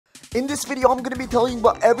In this video, I'm going to be telling you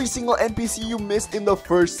about every single NPC you missed in the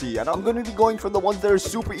first sea, and I'm going to be going from the ones that are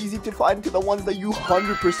super easy to find to the ones that you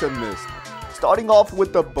 100% missed. Starting off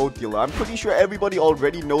with the boat dealer. I'm pretty sure everybody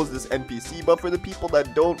already knows this NPC, but for the people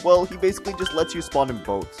that don't, well, he basically just lets you spawn in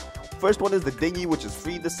boats. First one is the dinghy, which is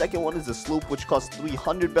free. The second one is the sloop, which costs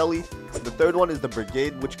 300 belly. The third one is the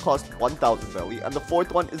brigade, which costs 1000 belly. And the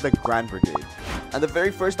fourth one is the grand brigade. And the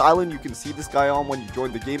very first island you can see this guy on when you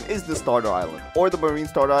join the game is the starter island, or the marine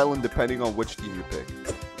starter island, depending on which team you pick.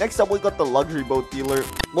 Next up, we got the luxury boat dealer.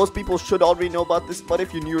 Most people should already know about this, but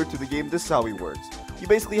if you're newer to the game, this is how he works. You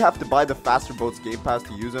basically have to buy the faster boats game pass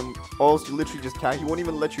to use him, or else you literally just can't. He won't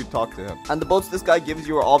even let you talk to him. And the boats this guy gives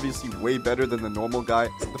you are obviously way better than the normal guy.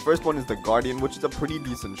 The first one is the Guardian, which is a pretty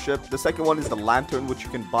decent ship. The second one is the Lantern, which you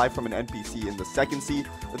can buy from an NPC in the second sea.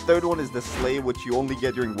 The third one is the Sleigh, which you only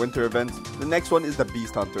get during winter events. The next one is the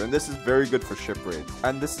Beast Hunter, and this is very good for ship raids.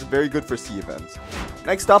 And this is very good for sea events.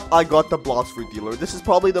 Next up, I got the Blox Fruit dealer. This is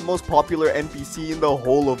probably the most popular NPC in the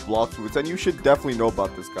whole of Blox Fruits, and you should definitely know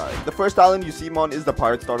about this guy. The first island you see him on is the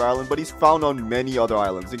Pirate Starter Island, but he's found on many other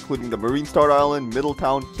islands, including the Marine Starter Island,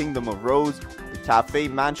 Middletown, Kingdom of Rose, the Cafe,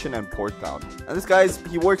 Mansion, and Port Town. And this guy,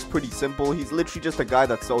 he works pretty simple. He's literally just a guy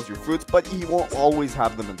that sells you fruits, but he won't always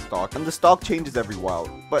have them in stock, and the stock changes every while.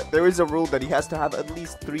 But there is a rule that he has to have at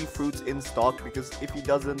least 3 fruits in stock, because if he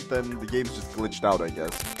doesn't, then the game's just glitched out, I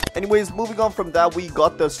guess. Anyways, moving on from that, we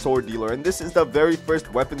got the sword dealer, and this is the very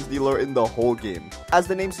first weapons dealer in the whole game. As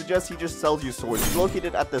the name suggests, he just sells you swords. He's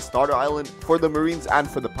located at the starter island for the marines and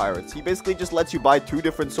for the pirates. He basically just lets you buy 2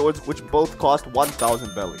 different swords, which both cost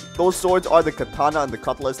 1000 belly. Those swords are the katana and the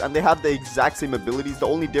cutlass, and they have the exact same abilities. The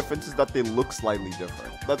only difference is that they look slightly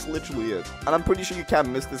different. That's literally it. And I'm pretty sure you can't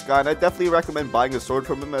miss this guy, and I definitely recommend buying a sword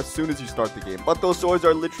from him as soon as you start the game. But those swords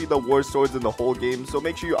are literally the worst swords in the whole game, so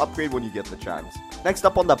make sure you upgrade when you get the chance. Next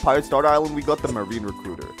up on the Pirate Starter Island, we got the Marine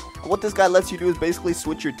Recruiter. And what this guy lets you do is basically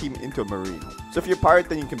switch your team into a Marine. So if you're a pirate,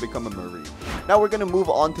 then you can become a Marine. Now we're going to move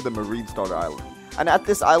on to the Marine Starter Island. And at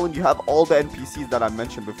this island, you have all the NPCs that I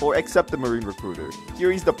mentioned before, except the Marine Recruiter.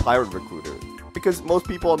 Here he's the Pirate Recruiter, because most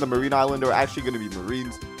people on the Marine Island are actually going to be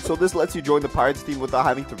Marines, so this lets you join the Pirates team without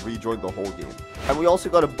having to rejoin the whole game. And we also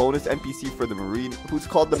got a bonus NPC for the Marine, who's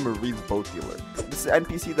called the Marine's Boat Dealer. This is an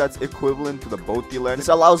NPC that's equivalent to the Boat Dealer, and this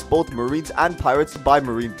allows both Marines and Pirates to buy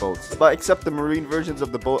Marine boats. But except the Marine versions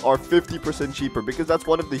of the boat are 50% cheaper, because that's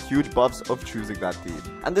one of the huge buffs of choosing that team.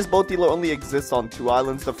 And this Boat Dealer only exists on 2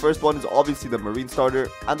 islands. The first one is obviously the Marine Starter,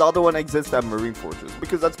 and the other one exists at Marine Fortress,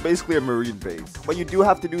 because that's basically a Marine base. But you do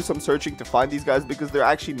have to do some searching to find these guys, because they're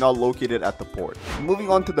actually not located at the port. Moving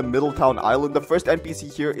on to the Middletown Island, the first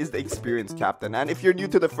NPC here is the Experienced Captain, and if you're new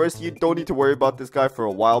to the first sea, you don't need to worry about this guy for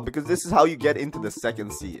a while, because this is how you get into the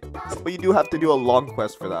second sea. But you do have to do a long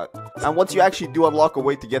quest for that. And once you actually do unlock a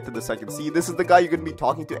way to get to the second sea, this is the guy you're going to be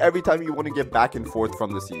talking to every time you want to get back and forth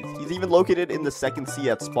from the seas. He's even located in the second sea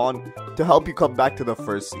at spawn to help you come back to the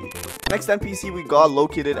first sea. Next NPC we got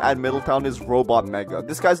located at Middletown is Robot Mega.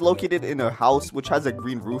 This guy's located in a house which has a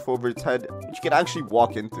green roof over its head, which you can actually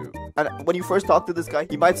walk into. And when you first talk to this guy,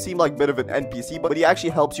 he might seem like a bit of an NPC, but he actually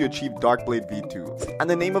helps you achieve Darkblade V2. And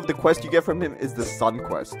the name of the quest you get from him is the Sun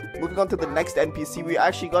Quest. Moving on to the next NPC, we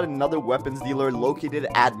actually got another weapons dealer located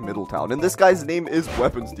at Middletown. And this guy's name is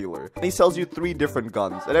Weapons Dealer. And he sells you 3 different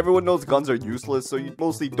guns. And everyone knows guns are useless, so you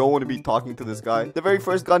mostly don't want to be talking to this guy. The very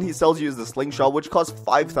first gun he sells you is the Slingshot, which costs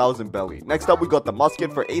 5000 belly. Next up, we got the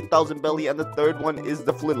Musket for 8000 belly. And the third one is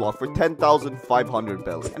the Flintlock for 10,500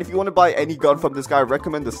 belly. And if you want to buy any gun from this guy, I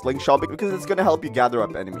recommend the Slingshot, because it's going to help you gather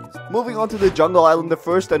up enemies. Moving on to the Jungle Island, the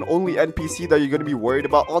first and only NPC that you're going to be worried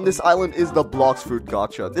about on this island is the Blox Fruit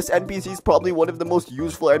Gotcha. This NPC is probably one of the most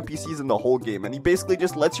useful NPCs in the whole game, and he basically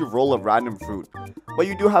just lets you roll a random fruit. But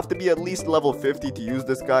you do have to be at least level 50 to use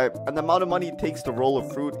this guy, and the amount of money it takes to roll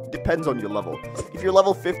a fruit depends on your level. If you're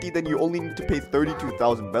level 50, then you only need to pay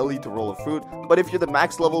 32,000 belly to roll a fruit, but if you're the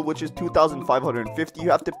max level, which is 2,550, you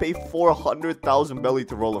have to pay 400,000 belly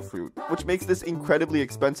to roll a fruit, which makes this incredibly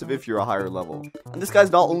expensive if you're a higher level. And this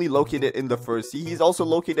guy's not only located in the first sea, he's also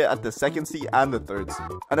located at the second sea and the third sea.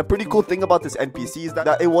 And a pretty cool thing about this NPC is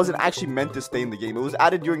that it wasn't actually meant to stay in the game. It was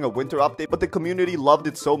added during a winter update, but the community loved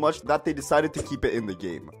it so much that they decided to keep it in the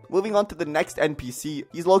game. Moving on to the next NPC,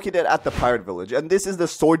 he's located at the Pirate Village, and this is the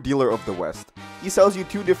Sword Dealer of the West. He sells you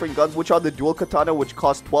 2 different guns, which are the Dual Katana, which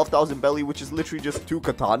costs 12,000 belly, which is literally just 2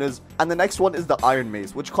 katanas, and the next one is the Iron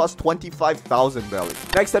Mace, which costs 25,000 belly.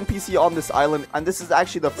 Next NPC on this island, and this is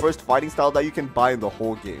actually the first fighting style that you can buy in the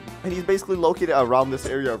whole game, and he's basically located around this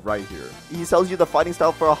area right here. He sells you the fighting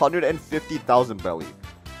style for 150,000 belly.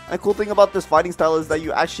 And the cool thing about this fighting style is that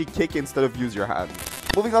you actually kick instead of use your hand.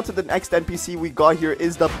 Moving on to the next NPC we got here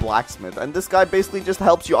is the blacksmith, and this guy basically just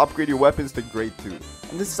helps you upgrade your weapons to grade 2.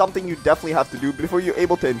 And this is something you definitely have to do before you're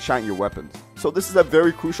able to enchant your weapons. So this is a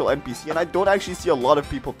very crucial NPC, and I don't actually see a lot of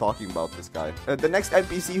people talking about this guy. The next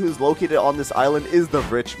NPC who's located on this island is the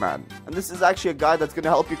rich man. And this is actually a guy that's going to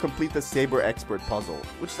help you complete the Saber Expert puzzle,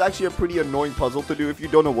 which is actually a pretty annoying puzzle to do if you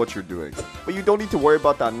don't know what you're doing. But you don't need to worry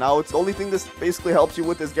about that now. It's the only thing this basically helps you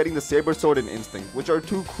with is getting the Saber Sword and Instinct, which are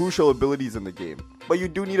 2 crucial abilities in the game. But you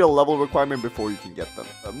do need a level requirement before you can get them.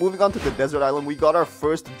 Moving on to the desert island, we got our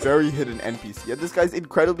first very hidden NPC, and this guy's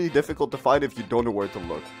incredibly difficult to find if you don't know where to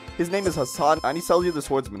look. His name is Hassan, and he sells you the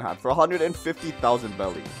swordsman hat for 150,000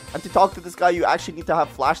 belly. And to talk to this guy, you actually need to have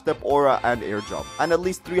flash step, aura, and air jump, and at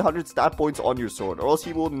least 300 stat points on your sword, or else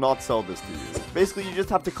he will not sell this to you. Basically, you just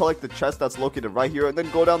have to collect the chest that's located right here, and then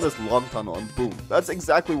go down this long tunnel, and boom, that's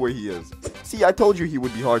exactly where he is. See, I told you he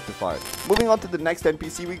would be hard to find. Moving on to the next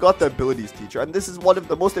NPC, we got the abilities teacher, and this is one of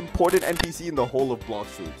the most important NPC in the whole of Blox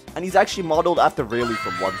Fruits. And he's actually modeled after Rayleigh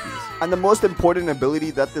from One Piece. And the most important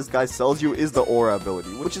ability that this guy sells you is the aura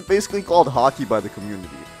ability, which is basically called hockey by the community,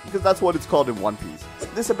 because that's what it's called in One Piece.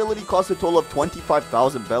 This ability costs a total of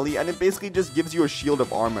 25,000 belly, and it basically just gives you a shield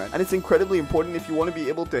of armor, and it's incredibly important if you want to be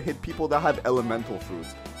able to hit people that have elemental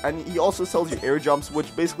fruits. And he also sells you air jumps,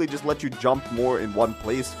 which basically just let you jump more in one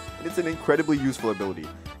place, and it's an incredibly useful ability.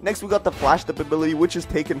 Next, we got the flash step ability, which is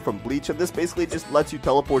taken from Bleach, and this basically just lets you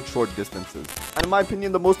teleport short distances. And in my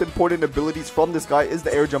opinion, the most important abilities from this guy is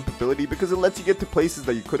the air jump ability, because it lets you get to places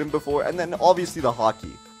that you couldn't before, and then obviously the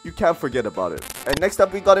hockey. You can't forget about it. And next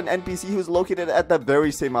up, we got an NPC who's located at the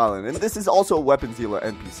very same island, and this is also a weapons dealer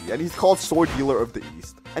NPC, and he's called Sword Dealer of the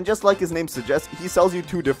East. And just like his name suggests, he sells you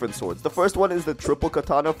 2 different swords. The first one is the triple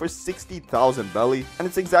katana for 60,000 belly, and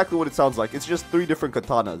it's exactly what it sounds like. It's just 3 different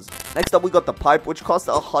katanas. Next up, we got the pipe, which costs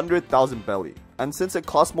 100,000 belly. And since it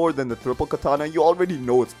costs more than the triple katana, you already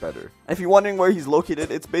know it's better. And if you're wondering where he's located,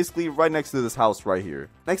 it's basically right next to this house right here.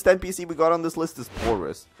 Next NPC we got on this list is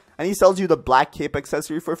Porus, and he sells you the black cape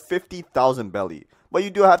accessory for 50,000 belly. But you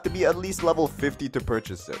do have to be at least level 50 to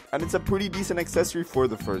purchase it, and it's a pretty decent accessory for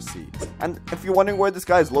the first sea. And if you're wondering where this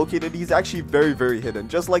guy is located, he's actually very hidden,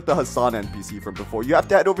 just like the Hassan NPC from before. You have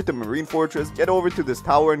to head over to Marine Fortress, get over to this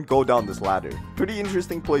tower, and go down this ladder. Pretty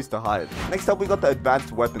interesting place to hide. Next up, we got the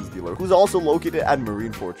advanced weapons dealer, who's also located at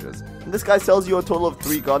Marine Fortress. And this guy sells you a total of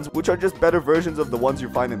 3 guns, which are just better versions of the ones you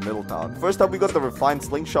find in Middletown. First up, we got the refined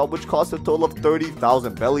slingshot, which costs a total of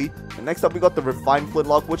 30,000 belly. And next up, we got the refined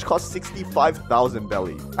flintlock, which costs 65,000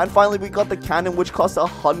 belly. And finally, we got the cannon, which costs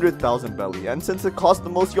 100,000 belly, and since it costs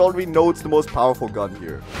the most, you already know it's the most powerful gun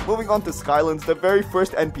here. Moving on to Skylands, the very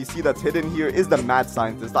first NPC that's hidden here is the mad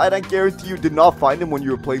scientist, and I guarantee you did not find him when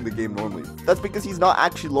you were playing the game normally. That's because he's not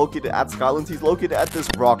actually located at Skylands, he's located at this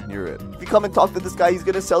rock near it. If you come and talk to this guy, he's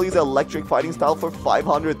gonna sell you the electric fighting style for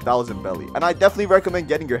 500,000 belly, and I definitely recommend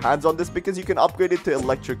getting your hands on this because you can upgrade it to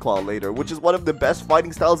electric claw later, which is one of the best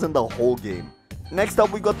fighting styles in the whole game. Next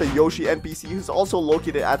up, we got the Yoshi NPC, who's also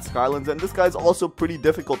located at Skylands, and this guy's also pretty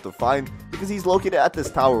difficult to find because he's located at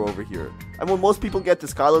this tower over here. And when most people get to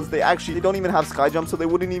Skylands, they don't even have sky jump, so they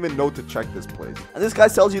wouldn't even know to check this place. And this guy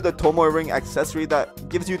sells you the Tomoe ring accessory that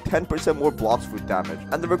gives you 10% more Blox Fruit damage.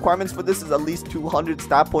 And the requirements for this is at least 200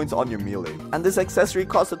 stat points on your melee. And this accessory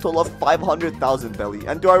costs a total of 500,000 belly.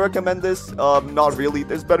 And do I recommend this? Not really.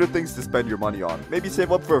 There's better things to spend your money on. Maybe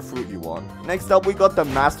save up for a fruit you want. Next up, we got the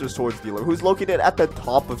Master Swords dealer, who's located at the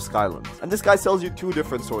top of Skylands. And this guy sells you 2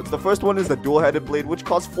 different swords. The first one is the dual-headed blade, which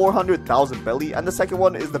costs 400,000 belly. And the second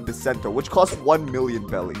one is the Bicento, which costs 1 million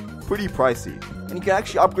belly. Pretty pricey. And you can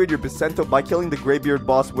actually upgrade your Bicento by killing the Greybeard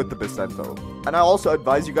boss with the Bicento. And I also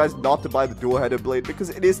advise you guys not to buy the dual-headed blade because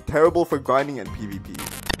it is terrible for grinding and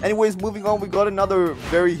PvP. Anyways, moving on, we got another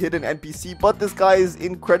very hidden NPC, but this guy is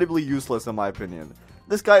incredibly useless in my opinion.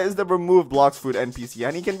 This guy is the Remove Blox Fruit NPC,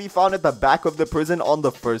 and he can be found at the back of the prison on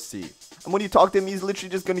the first sea. And when you talk to him, he's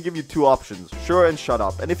literally just going to give you 2 options, sure and shut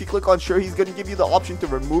up. And if you click on sure, he's going to give you the option to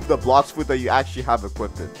remove the Blox Fruit that you actually have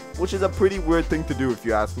equipped in, which is a pretty weird thing to do if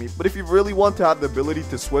you ask me. But if you really want to have the ability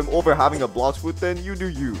to swim over having a Blox Fruit, then you do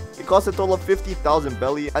you. It costs a total of 50,000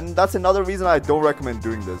 belly, and that's another reason I don't recommend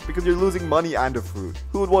doing this, because you're losing money and a fruit.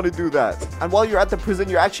 Who would want to do that? And while you're at the prison,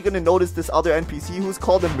 you're actually going to notice this other NPC who's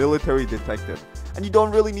called a military detective. And you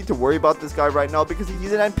don't really need to worry about this guy right now because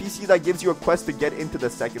he's an NPC that gives you a quest to get into the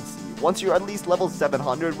second sea. Once you're at least level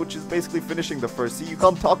 700, which is basically finishing the first sea, you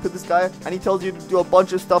come talk to this guy and he tells you to do a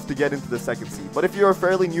bunch of stuff to get into the second sea. But if you're a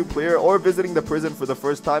fairly new player or visiting the prison for the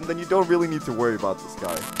first time, then you don't really need to worry about this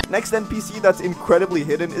guy. Next NPC that's incredibly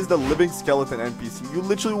hidden is the Living Skeleton NPC. You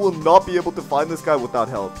literally will not be able to find this guy without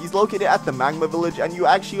help. He's located at the Magma Village, and you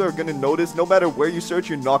actually are going to notice no matter where you search,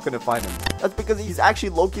 you're not going to find him. That's because he's actually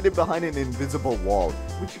located behind an invisible wall,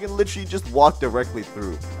 which you can literally just walk directly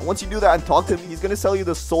through. And once you do that and talk to him, he's gonna sell you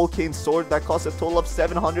the Soul Cane sword that costs a total of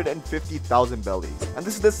 750,000 bellies. And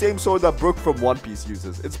this is the same sword that Brook from One Piece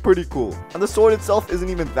uses. It's pretty cool. And the sword itself isn't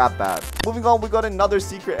even that bad. Moving on, we got another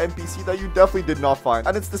secret NPC that you definitely did not find,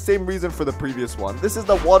 and it's the same reason for the previous one. This is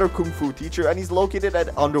the Water Kung Fu teacher, and he's located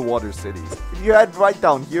at underwater cities. If you head right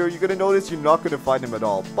down here, you're gonna notice you're not gonna find him at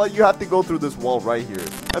all, but you have to go through this wall right here.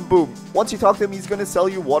 And boom, once you talk to him, he's gonna sell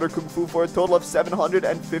you Water Kung Fu for a total of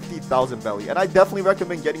 750,000 belly. And I definitely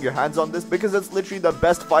recommend getting your hands on this because it's literally the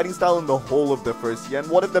best fighting style in the whole of the first year, and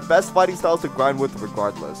one of the best fighting styles to grind with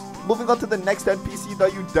regardless. Moving on to the next NPC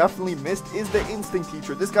that you definitely missed is the Instinct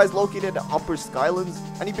teacher. This guy's located at Upper Skylands,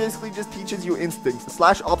 and he basically just teaches you instincts /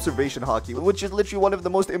 observation hockey, which is literally one of the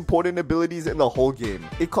most important abilities in the whole game.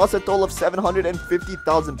 It costs a total of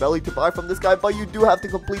 750,000 belly to buy from this guy, but you do have to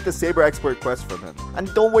complete the Saber Expert quest from him.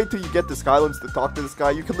 And don't wait till you get to Skylands to talk to this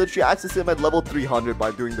guy. You can literally access him at level 300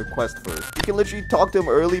 by doing the quest first. You can literally talk to him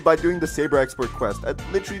early by doing the Saber Expert quest at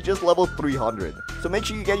literally just level 300. So make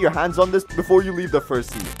sure you get your hands on this before you leave the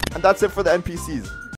first sea. And that's it for the NPCs.